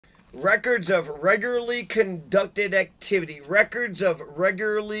Records of regularly conducted activity. Records of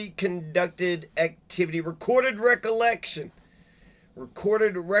regularly conducted activity. Recorded recollection.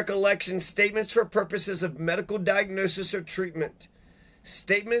 Recorded recollection. Statements for purposes of medical diagnosis or treatment.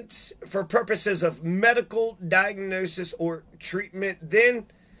 Statements for purposes of medical diagnosis or treatment. Then,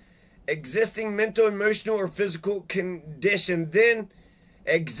 existing mental, emotional, or physical condition. Then,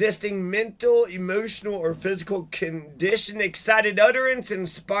 existing mental, emotional, or physical condition, excited utterance, and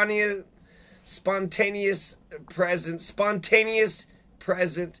spontaneous present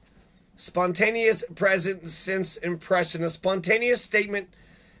sense impression. A spontaneous statement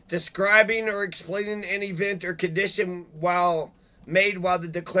describing or explaining an event or condition made while the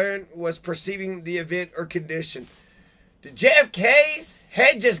declarant was perceiving the event or condition. Did JFK's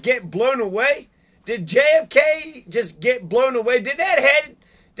head just get blown away? Did JFK just get blown away? Did that head,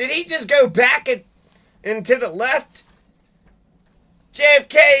 did he just go back and to the left?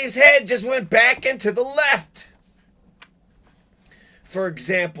 JFK's head just went back and to the left. For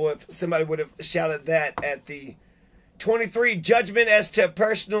example, if somebody would have shouted that at the 23, judgment as to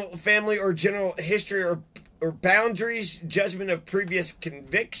personal, family, or general history or boundaries, judgment of previous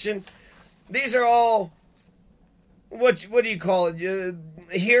conviction. These are all, what do you call it?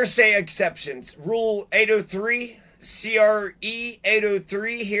 Hearsay exceptions. Rule 803, CRE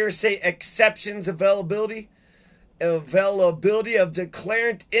 803, hearsay exceptions, availability of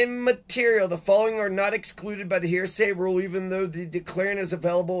declarant immaterial. The following are not excluded by the hearsay rule, even though the declarant is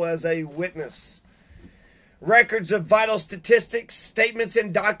available as a witness. Records of vital statistics, statements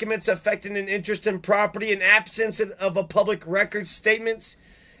and documents affecting an interest in property, and absence of a public record, statements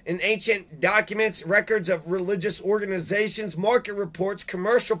in ancient documents, records of religious organizations, market reports,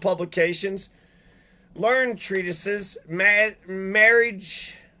 commercial publications, learned treatises,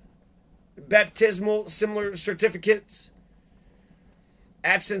 marriage, baptismal, similar certificates,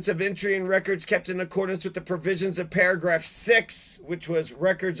 absence of entry in records kept in accordance with the provisions of paragraph 6, which was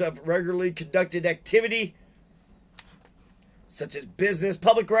records of regularly conducted activity, such as business,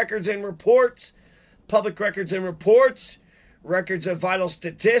 public records and reports, records of vital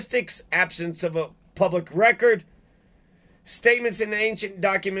statistics, absence of a public record, statements in ancient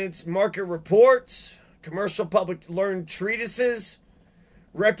documents, market reports, commercial public learned treatises,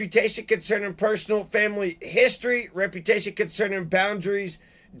 reputation concerning personal family history, reputation concerning boundaries,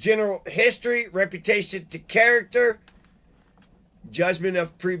 general history, reputation to character, judgment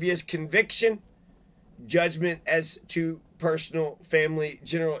of previous conviction, judgment as to personal, family,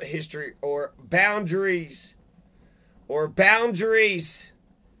 general history, or boundaries.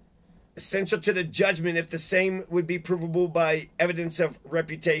 Essential to the judgment if the same would be provable by evidence of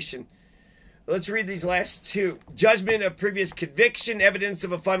reputation. Let's read these last two. Judgment of previous conviction, evidence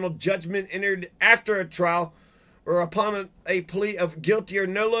of a final judgment entered after a trial or upon a plea of guilty or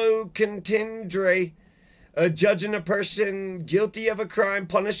nolo contendere, judging a person guilty of a crime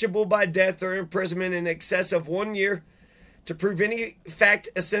punishable by death or imprisonment in excess of 1 year to prove any fact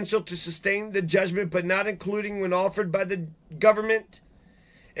essential to sustain the judgment, but not including when offered by the government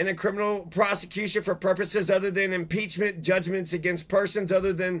in a criminal prosecution for purposes other than impeachment, judgments against persons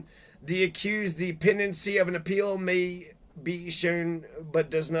other than the accused. The pendency of an appeal may be shown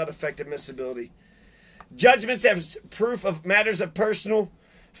but does not affect admissibility. Judgments as proof of matters of personal,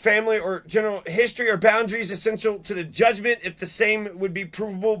 family, or general history or boundaries essential to the judgment if the same would be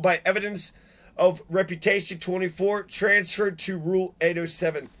provable by evidence of reputation. 24, transferred to Rule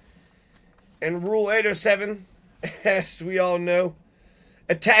 807. And Rule 807, as we all know,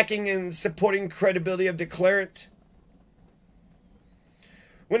 attacking and supporting credibility of declarant.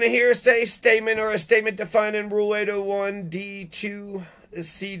 When a hearsay statement or a statement defined in Rule 801 D2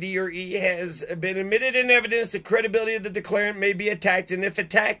 C, D, or E has been admitted in evidence, the credibility of the declarant may be attacked, and if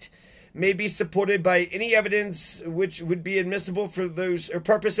attacked, may be supported by any evidence which would be admissible for those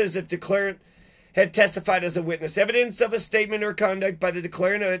purposes if declarant had testified as a witness. Evidence of a statement or conduct by the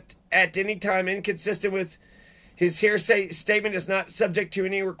declarant at any time inconsistent with his hearsay statement is not subject to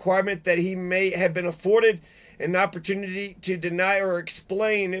any requirement that he may have been afforded an opportunity to deny or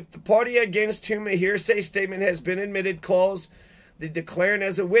explain. If the party against whom a hearsay statement has been admitted calls the declarant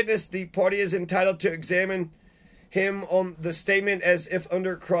as a witness, the party is entitled to examine him on the statement as if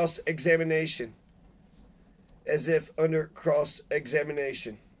under cross-examination.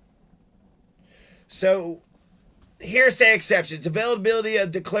 So, hearsay exceptions. Availability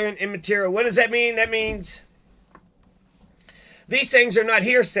of declarant immaterial. What does that mean? That means these things are not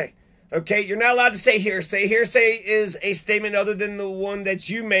hearsay. Okay, you're not allowed to say hearsay. Hearsay is a statement other than the one that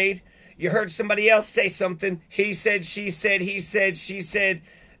you made. You heard somebody else say something. He said, she said, he said, she said,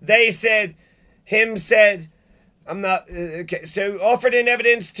 they said, him said. I'm not okay. So offered in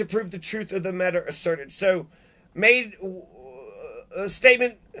evidence to prove the truth of the matter asserted. So made a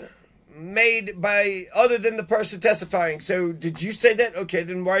statement made by other than the person testifying. So did you say that? Okay,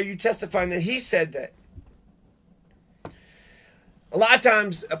 then why are you testifying that he said that? A lot of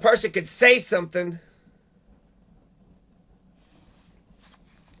times a person could say something.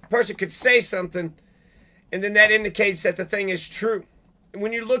 A person could say something, and then that indicates that the thing is true.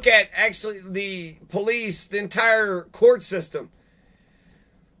 When you look at actually the police, the entire court system,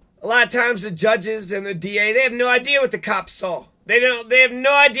 a lot of times the judges and the DA, they have no idea what the cops saw. They have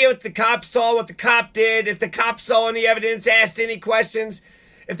no idea what the cop saw, what the cop did, if the cop saw any evidence, asked any questions,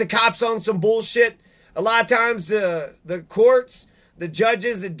 if the cop's on some bullshit. A lot of times the courts, the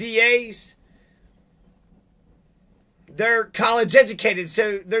judges, the DAs, they're college educated,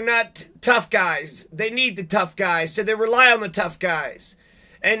 so they're not tough guys. They need the tough guys, so they rely on the tough guys.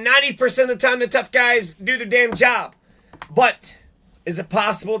 And 90% of the time, the tough guys do their damn job. But is it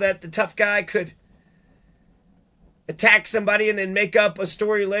possible that the tough guy could attack somebody and then make up a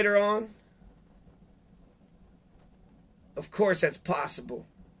story later on? Of course that's possible.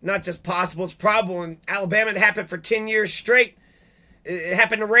 Not just possible, it's probable. In Alabama, it happened for 10 years straight. It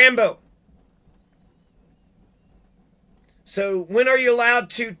happened to Rambo. So when are you allowed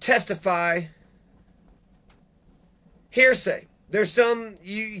to testify? Hearsay. There's some,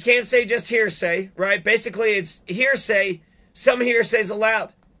 you can't say just hearsay, right? Basically, it's hearsay. Some hearsay is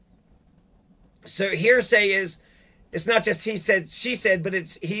allowed. So hearsay is, it's not just he said, she said, but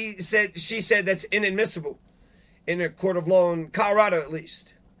it's he said, she said that's inadmissible in a court of law in Colorado, at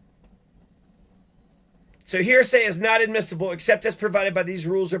least. So hearsay is not admissible except as provided by these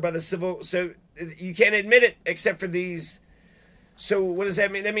rules or by the civil. So you can't admit it except for these. So what does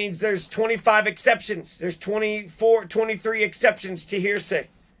that mean? That means there's 25 exceptions. There's 23 exceptions to hearsay.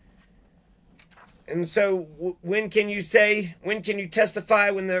 And so when can you testify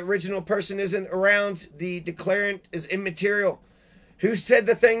when the original person isn't around? The declarant is immaterial. Who said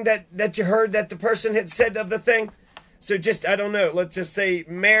the thing that you heard that the person had said of the thing? So just, I don't know, let's just say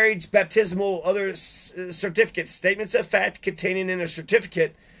marriage, baptismal, other certificates, statements of fact containing in a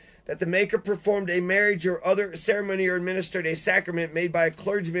certificate that the maker performed a marriage or other ceremony or administered a sacrament made by a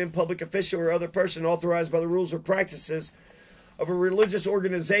clergyman, public official, or other person authorized by the rules or practices of a religious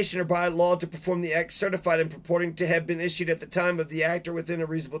organization or by law to perform the act certified and purporting to have been issued at the time of the act or within a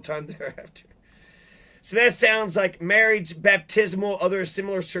reasonable time thereafter. So that sounds like marriage, baptismal, other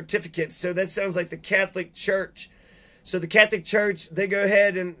similar certificates. So that sounds like the Catholic Church. So the Catholic Church, they go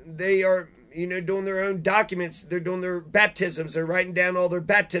ahead and they are, doing their own documents. They're doing their baptisms. They're writing down all their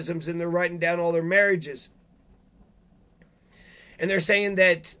baptisms and they're writing down all their marriages. And they're saying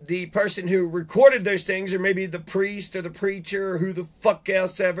that the person who recorded those things, or maybe the priest or the preacher or who the fuck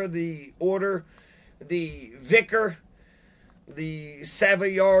else ever, the order, the vicar, the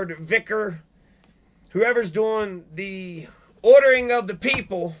Savoyard vicar, whoever's doing the ordering of the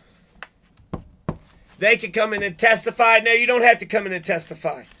people, they could come in and testify. No, you don't have to come in and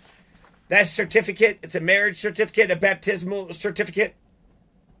testify. That certificate, it's a marriage certificate, a baptismal certificate.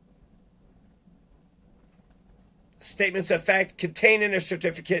 Statements of fact contained in a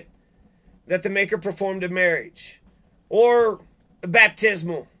certificate that the maker performed a marriage or a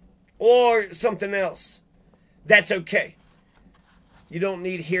baptismal or something else. That's okay. You don't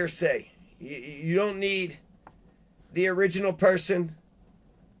need hearsay. You don't need the original person.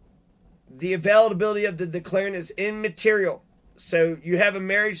 The availability of the declarant is immaterial. So you have a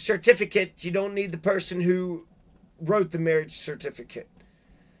marriage certificate. You don't need the person who wrote the marriage certificate.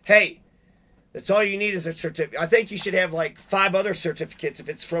 Hey, that's all you need is a certificate. I think you should have like 5 other certificates if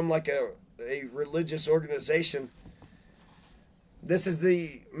it's from like a religious organization. This is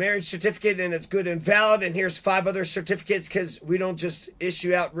the marriage certificate and it's good and valid. And here's 5 other certificates because we don't just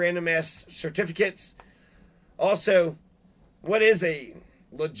issue out random ass certificates. Also, what is a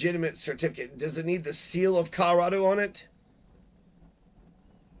legitimate certificate? Does it need the seal of Colorado on it?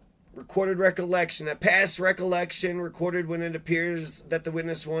 Recorded recollection. A past recollection recorded when it appears that the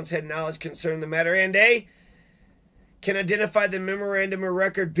witness once had knowledge concerning the matter. And A, can identify the memorandum or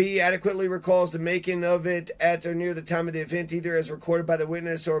record. B, adequately recalls the making of it at or near the time of the event, either as recorded by the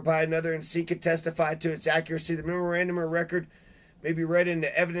witness or by another. And C, can testify to its accuracy. The memorandum or record may be read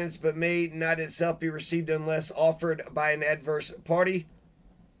into evidence, but may not itself be received unless offered by an adverse party.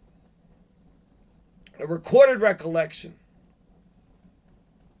 A recorded recollection.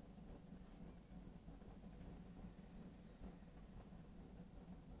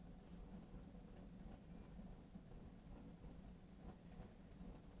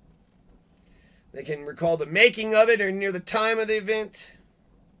 They can recall the making of it or near the time of the event.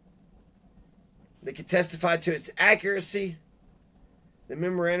 They can testify to its accuracy. The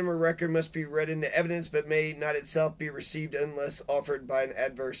memorandum or record must be read into evidence but may not itself be received unless offered by an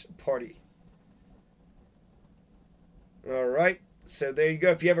adverse party. All right. So there you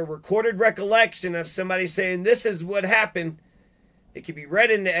go. If you have a recorded recollection of somebody saying this is what happened, it can be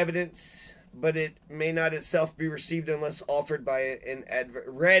read into evidence, but it may not itself be received unless offered by an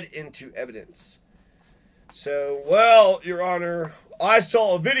read into evidence. So, well, Your Honor, I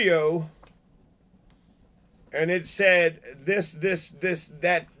saw a video and it said this,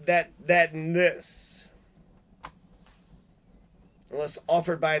 that, and this. Unless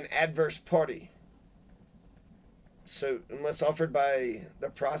offered by an adverse party. So, unless offered by the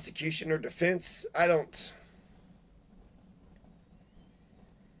prosecution or defense, I don't.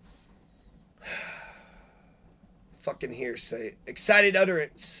 Fucking hearsay. Excited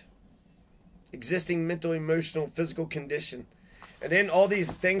utterance. Existing mental, emotional, physical condition. And then all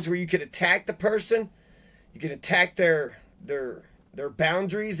these things where you could attack the person. You can attack their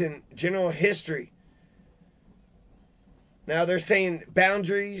boundaries and general history. Now they're saying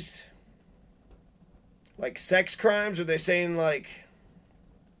boundaries like sex crimes, or they're saying like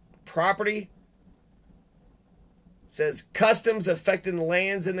property. It says customs affecting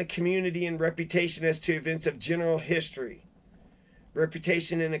lands in the community and reputation as to events of general history.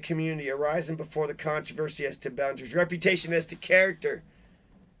 Reputation in a community arising before the controversy as to boundaries. Reputation as to character.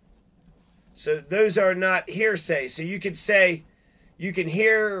 So those are not hearsay. So you could say, you can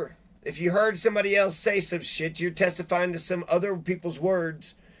hear, if you heard somebody else say some shit, you're testifying to some other people's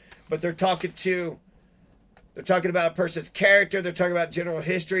words, but they're talking about a person's character, they're talking about general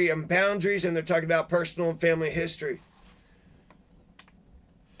history and boundaries, and they're talking about personal and family history.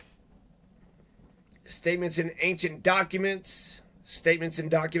 Statements in ancient documents. Statements in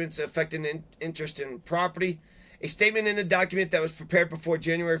documents affecting interest in property. A statement in a document that was prepared before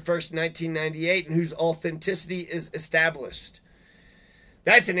January 1st, 1998 and whose authenticity is established.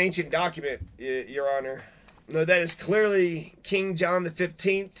 That's an ancient document, Your Honor. No, that is clearly King John the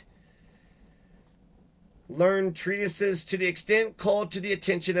 15th. Learned treatises to the extent called to the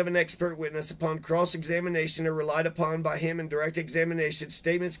attention of an expert witness upon cross-examination or relied upon by him in direct examination.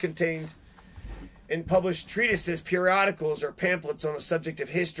 Statements contained in published treatises, periodicals, or pamphlets on a subject of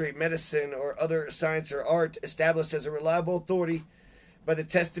history, medicine, or other science or art, established as a reliable authority by the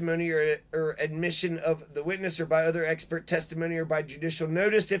testimony or admission of the witness or by other expert testimony or by judicial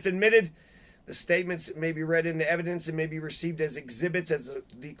notice. If admitted, the statements may be read into evidence and may be received as exhibits as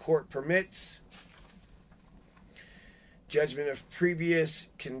the court permits. Judgment of previous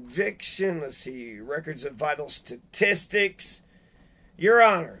conviction. Let's see. Records of vital statistics. Your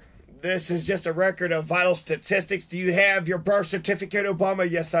Honor, this is just a record of vital statistics. Do you have your birth certificate, Obama?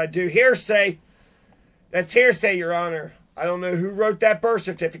 Yes, I do. Hearsay. That's hearsay, Your Honor. I don't know who wrote that birth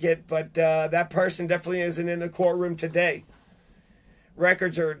certificate, but that person definitely isn't in the courtroom today.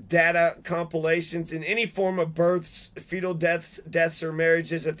 Records are data compilations in any form of births, fetal deaths, or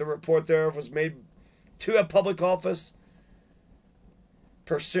marriages if the report thereof was made to a public office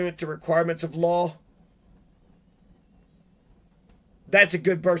pursuant to requirements of law. That's a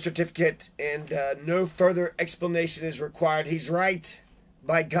good birth certificate, and no further explanation is required. He's right.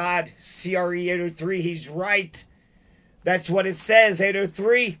 By God, CRE 803, he's right. That's what it says,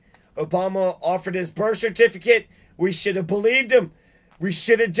 803. Obama offered his birth certificate. We should have believed him. We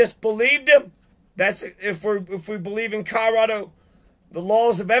should have just believed him. That's if we believe in Colorado, the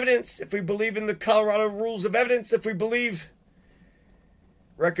laws of evidence, if we believe in the Colorado rules of evidence, if we believe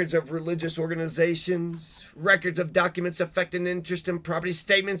records of religious organizations, records of documents affecting interest in property,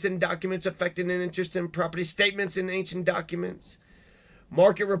 statements in documents affecting an interest in property, statements in ancient documents,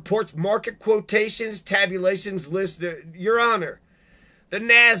 market reports, market quotations, tabulations, lists. Your Honor, the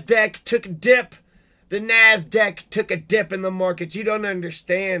NASDAQ took a dip. The NASDAQ took a dip in the markets. You don't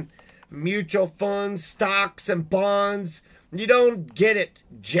understand mutual funds, stocks, and bonds. You don't get it,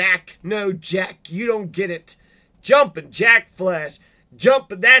 Jack. No, Jack, you don't get it. Jumping, Jack Flash. Jump,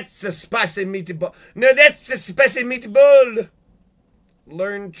 that's a spicy meatball. No, that's a spicy meatball.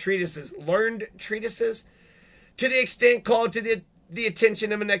 Learned treatises. Learned treatises to the extent called to the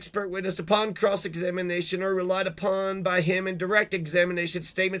attention of an expert witness upon cross-examination or relied upon by him in direct examination.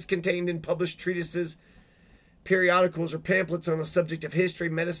 Statements contained in published treatises, periodicals, or pamphlets on a subject of history,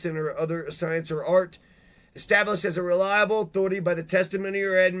 medicine, or other science or art, established as a reliable authority by the testimony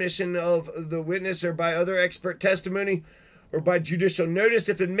or admission of the witness or by other expert testimony or by judicial notice.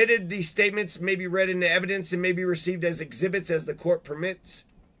 If admitted, these statements may be read into evidence and may be received as exhibits as the court permits.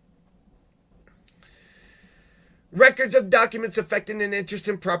 records of documents affecting an interest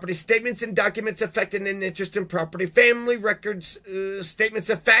in property, statements and documents affecting an interest in property, family records, statements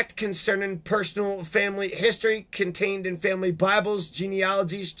of fact concerning personal family history contained in family Bibles,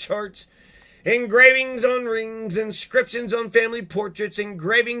 genealogies, charts, engravings on rings, inscriptions on family portraits,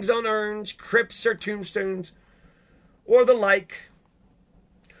 engravings on urns, crypts or tombstones, or the like,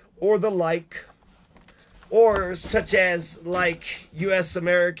 or such as like U.S.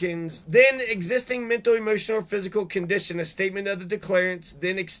 Americans, then existing mental, emotional, or physical condition, a statement of the declarant's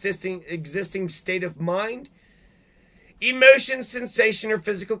then existing state of mind, emotion, sensation, or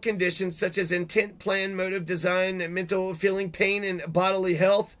physical condition, such as intent, plan, motive, design, mental, feeling, pain, and bodily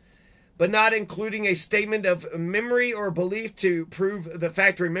health, but not including a statement of memory or belief to prove the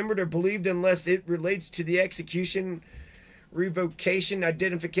fact remembered or believed unless it relates to the execution, revocation,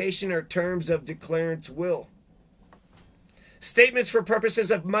 identification, or terms of declarant's will. Statements for purposes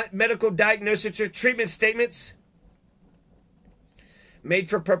of medical diagnosis or treatment. Statements made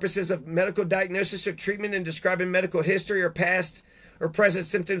for purposes of medical diagnosis or treatment and describing medical history or past or present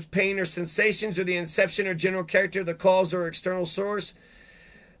symptoms, pain, or sensations, or the inception or general character of the cause or external source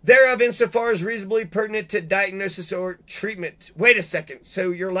thereof insofar as reasonably pertinent to diagnosis or treatment. Wait a second.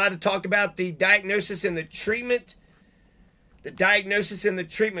 So you're allowed to talk about the diagnosis and the treatment? The diagnosis and the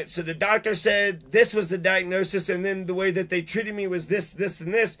treatment. So the doctor said this was the diagnosis, and then the way that they treated me was this, this,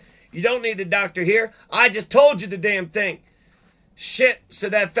 and this. You don't need the doctor here. I just told you the damn thing. Shit. So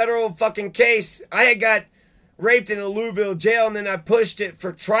that federal fucking case, I had got raped in a Louisville jail, and then I pushed it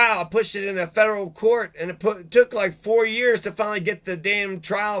for trial. I pushed it in a federal court, and it took like 4 years to finally get the damn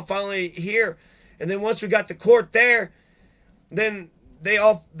trial finally here. And then once we got the court there, then they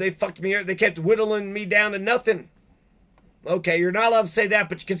fucked me up. They kept whittling me down to nothing. Okay, you're not allowed to say that,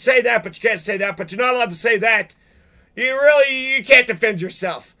 but you can say that, but you can't say that, but you're not allowed to say that. You can't defend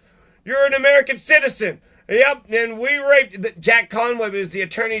yourself. You're an American citizen. Yep, and we raped... Jack Conway was the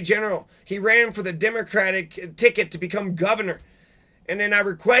Attorney General. He ran for the Democratic ticket to become governor. And then I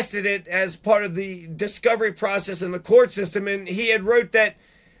requested it as part of the discovery process in the court system, and he had wrote that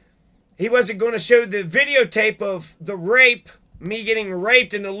he wasn't going to show the videotape of the rape, me getting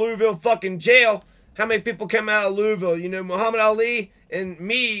raped in the Louisville fucking jail. How many people come out of Louisville? You know, Muhammad Ali and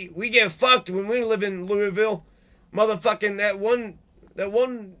me, we get fucked when we live in Louisville. Motherfucking that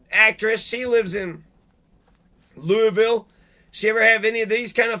one actress, she lives in Louisville. She ever have any of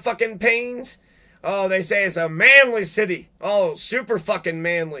these kind of fucking pains? Oh, they say it's a manly city. Oh, super fucking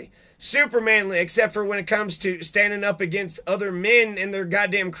manly. Super manly, except for when it comes to standing up against other men and their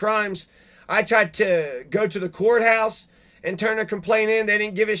goddamn crimes. I tried to go to the courthouse and turn a complaint in. They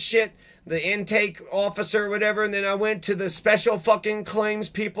didn't give a shit. The intake officer or whatever, and then I went to the special fucking claims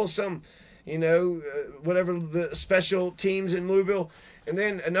people, whatever the special teams in Louisville, and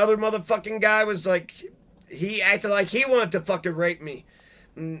then another motherfucking guy was like, he acted like he wanted to fucking rape me.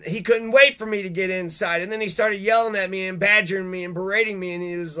 And he couldn't wait for me to get inside, and then he started yelling at me and badgering me and berating me, and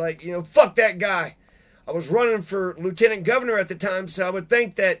he was like, fuck that guy. I was running for lieutenant governor at the time, so I would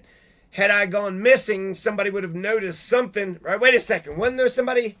think that had I gone missing, somebody would have noticed something. Right, wait a second, wasn't there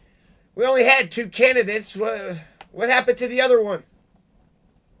somebody... We only had 2 candidates. What happened to the other one?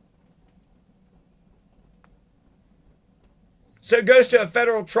 So it goes to a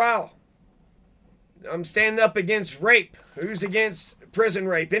federal trial. I'm standing up against rape. Who's against prison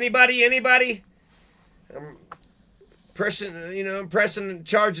rape? Anybody? I'm pressing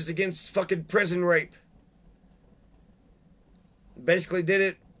charges against fucking prison rape. Basically did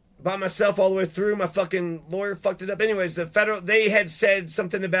it by myself all the way through. My fucking lawyer fucked it up. Anyways, they had said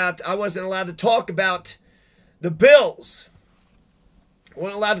something about I wasn't allowed to talk about the bills. I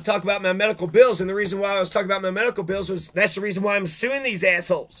wasn't allowed to talk about my medical bills, and the reason why I was talking about my medical bills was that's the reason why I'm suing these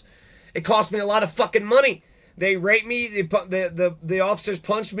assholes. It cost me a lot of fucking money. They raped me. The officers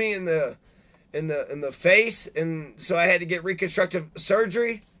punched me in the face, and so I had to get reconstructive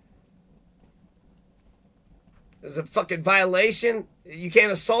surgery. There's a fucking violation. You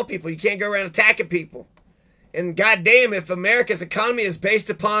can't assault people. You can't go around attacking people. And goddamn, if America's economy is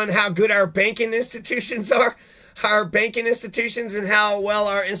based upon how good our banking institutions are, our banking institutions and how well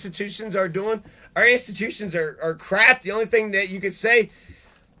our institutions are doing, our institutions are crap. The only thing that you could say,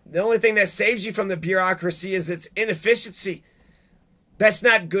 the only thing that saves you from the bureaucracy is its inefficiency. That's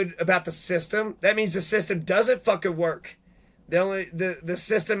not good about the system. That means the system doesn't fucking work. The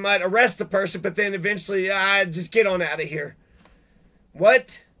system might arrest the person, but then eventually, just get on out of here.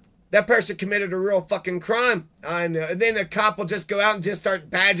 What? That person committed a real fucking crime. I know. And then a cop will just go out and just start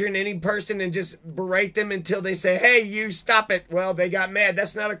badgering any person and just berate them until they say, hey, you stop it. Well, they got mad.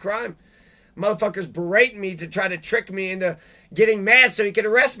 That's not a crime. Motherfuckers berating me to try to trick me into getting mad so he could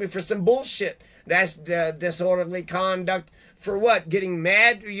arrest me for some bullshit. That's disorderly conduct. For what? Getting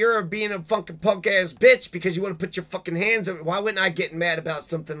mad? You're being a fucking punk ass bitch because you want to put your fucking hands on it. Why wouldn't I get mad about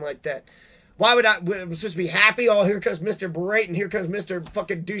something like that? Why would I'm supposed to be happy? Oh, here comes Mr. Berate, and here comes Mr.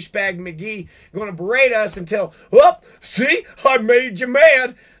 fucking douchebag McGee going to berate us until, oh, see, I made you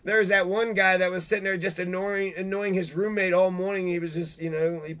mad. There's that one guy that was sitting there just annoying his roommate all morning. He was just,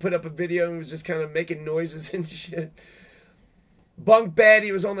 he put up a video and was just kind of making noises and shit. Bunk bed,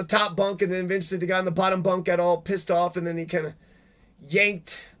 he was on the top bunk, and then eventually the guy on the bottom bunk got all pissed off, and then he kind of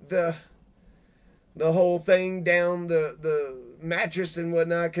yanked the whole thing down the mattress and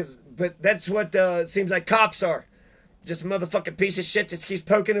whatnot. But that's what it seems like cops are. Just a motherfucking piece of shit that keeps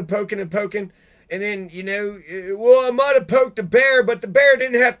poking and poking and poking. And then, well, I might have poked the bear, but the bear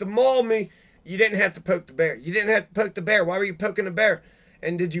didn't have to maul me. You didn't have to poke the bear. You didn't have to poke the bear. Why were you poking the bear?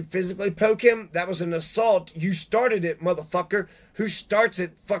 And did you physically poke him? That was an assault. You started it, motherfucker. Who starts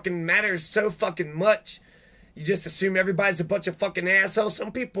it fucking matters so fucking much. You just assume everybody's a bunch of fucking assholes.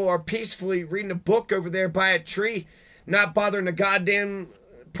 Some people are peacefully reading a book over there by a tree, not bothering a goddamn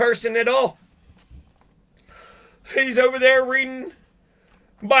person at all. He's over there reading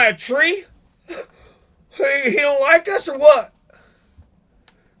by a tree? He don't like us or what?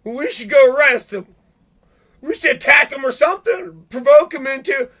 We should go arrest him. We should attack him or something. Provoke him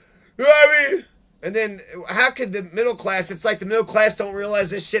into, And then, how could the middle class, it's like the middle class don't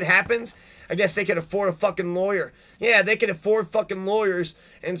realize this shit happens. I guess they could afford a fucking lawyer. Yeah, they could afford fucking lawyers.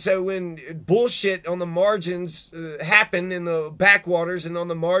 And so when bullshit on the margins happen in the backwaters and on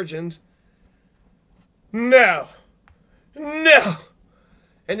the margins, no.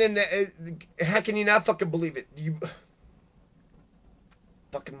 And then, how can you not fucking believe it? You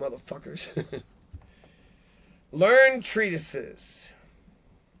fucking motherfuckers. Learn treatises.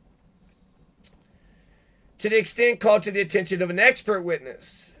 To the extent called to the attention of an expert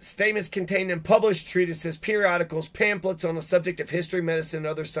witness, statements contained in published treatises, periodicals, pamphlets on the subject of history, medicine,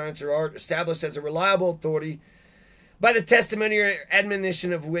 other science, or art, established as a reliable authority by the testimony or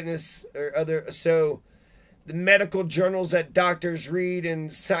admonition of witness or other. So, the medical journals that doctors read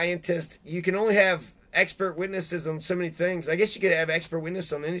and scientists, you can only have expert witnesses on so many things. I guess you could have expert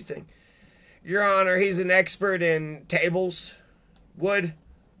witness on anything. Your Honor, he's an expert in tables, wood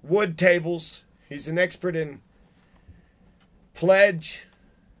tables. He's an expert in pledge.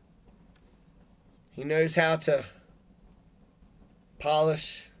 He knows how to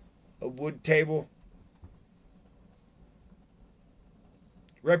polish a wood table.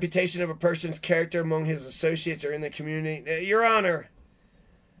 Reputation of a person's character among his associates or in the community. Your Honor,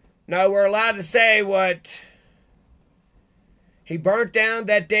 no, we're allowed to say what... He burnt down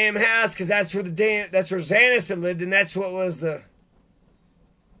that damn house because that's where Xanis had lived, and that's what was the...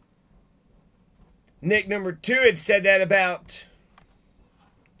 Nick number 2 had said that about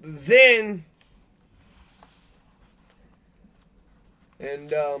Zen.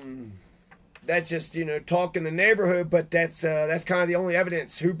 And that's just, talk in the neighborhood, but that's kind of the only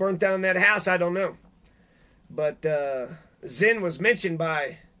evidence. Who burnt down that house, I don't know. But Zen was mentioned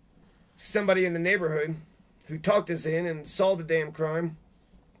by somebody in the neighborhood who talked to Zen and saw the damn crime.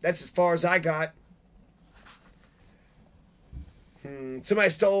 That's as far as I got. Somebody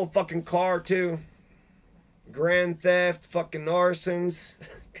stole a fucking car, too. Grand theft, fucking arsons.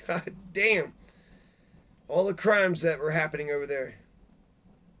 God damn. All the crimes that were happening over there.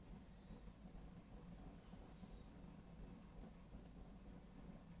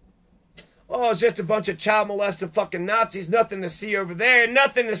 Oh, it's just a bunch of child molested fucking Nazis. Nothing to see over there.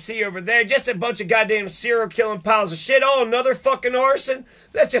 Nothing to see over there. Just a bunch of goddamn serial killing piles of shit. Oh, another fucking arson?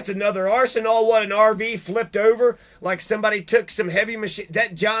 That's just another arson. Oh, what, an RV flipped over? Like somebody took some heavy machine.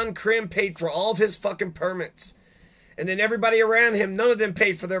 That John Krim paid for all of his fucking permits. And then everybody around him, none of them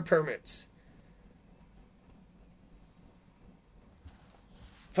paid for their permits.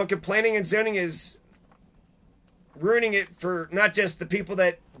 Fucking planning and zoning is ruining it for not just the people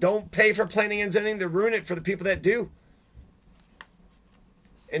that don't pay for planning and zoning, they ruin it for the people that do.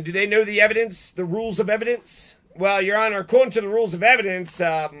 And do they know the evidence, the rules of evidence? Well, Your Honor, according to the rules of evidence,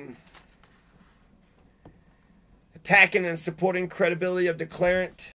 attacking and supporting credibility of declarant,